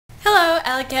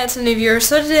Alycats and new viewers.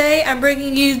 So today I'm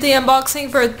bringing you the unboxing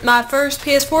for my first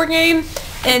PS4 game,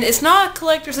 and it's not a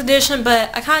collector's edition,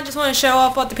 but I kind of just want to show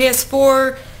off what the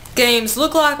PS4 games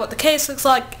look like, what the case looks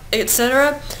like,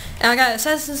 etc. And I got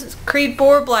Assassin's Creed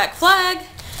 4 Black Flag,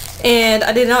 and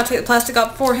I did not take the plastic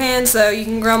off beforehand, so you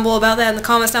can grumble about that in the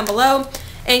comments down below.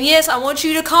 And yes, I want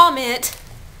you to comment,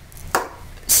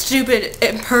 stupid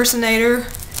impersonator,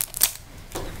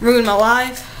 ruined my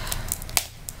life.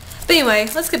 But anyway,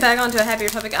 let's get back onto a happier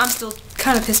topic. I'm still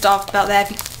kind of pissed off about that,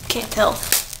 if you can't tell.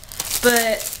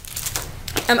 But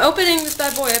I'm opening this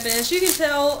bad boy up, and as you can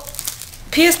tell,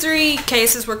 PS3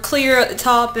 cases were clear at the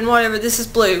top and whatever. This is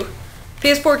blue.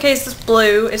 PS4 case is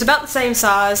blue. It's about the same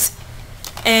size.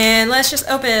 And let's just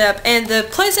open it up. And the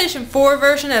PlayStation 4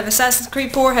 version of Assassin's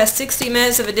Creed 4 has 60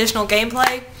 minutes of additional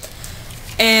gameplay.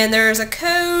 And there's a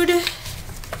code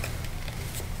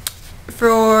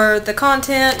for the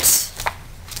content.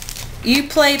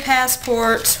 Uplay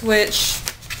Passport, which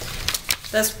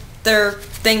that's their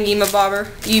thingy-mabobber,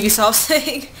 Ubisoft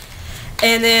thing.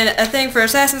 And then a thing for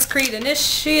Assassin's Creed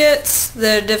Initiates,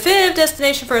 the definitive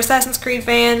destination for Assassin's Creed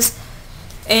fans.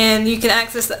 And you can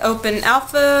access the open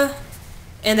alpha.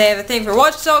 And they have a thing for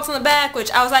Watch Dogs on the back,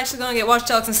 which I was actually going to get Watch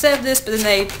Dogs instead of this, but then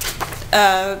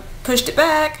they pushed it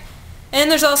back. And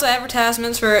there's also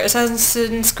advertisements for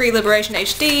Assassin's Creed Liberation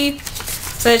HD.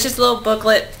 So it's just a little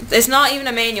booklet. It's not even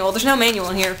a manual. There's no manual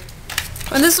in here.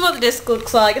 And this is what the disc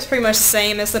looks like. It's pretty much the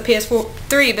same as the PS4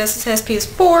 3, but it says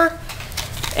PS4.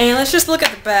 And let's just look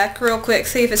at the back real quick,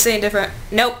 see if it's any different.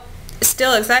 Nope. It's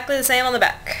still exactly the same on the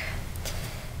back.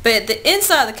 But the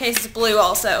inside of the case is blue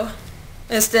also,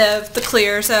 instead of the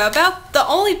clear. So about the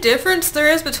only difference there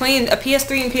is between a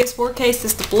PS3 and PS4 case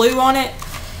is the blue on it.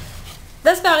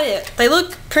 That's about it. They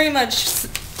look pretty much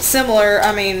similar.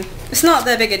 I mean, it's not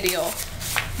that big a deal.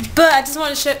 But I just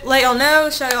want to let y'all know,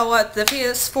 show y'all what the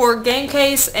PS4 game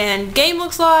case and game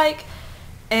looks like.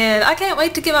 And I can't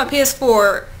wait to get my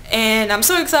PS4. And I'm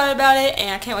so excited about it. And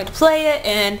I can't wait to play it.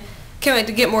 And can't wait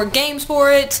to get more games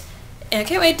for it. And I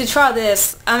can't wait to try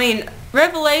this. I mean,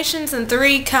 Revelations and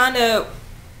 3 kind of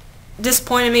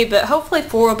disappointed me. But hopefully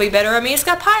 4 will be better. I mean, it's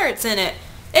got pirates in it.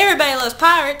 Everybody loves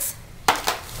pirates.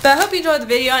 But I hope you enjoyed the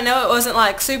video. I know it wasn't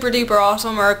like super duper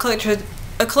awesome or a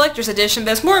collector's edition,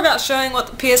 but it's more about showing what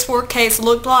the PS4 case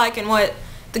looked like and what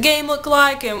the game looked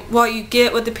like and what you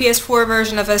get with the PS4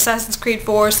 version of Assassin's Creed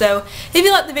 4. So if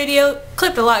you liked the video,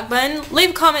 click the like button,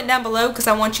 leave a comment down below because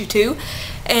I want you to,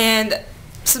 and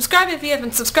subscribe if you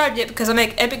haven't subscribed yet because I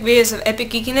make epic videos of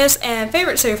epic geekiness and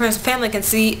favorites so your friends and family can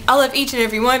see. I love each and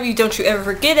every one of you, don't you ever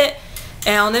forget it,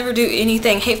 and I'll never do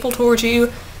anything hateful towards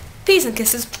you. Peace and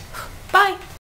kisses. Bye.